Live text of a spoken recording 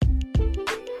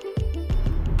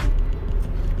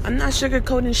I'm not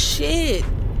sugarcoating shit.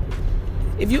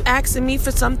 If you asking me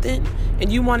for something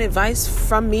and you want advice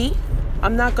from me,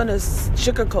 I'm not going to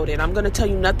sugarcoat it. I'm going to tell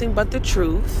you nothing but the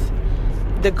truth.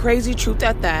 The crazy truth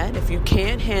at that. If you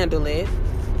can't handle it,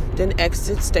 then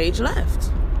exit stage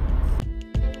left.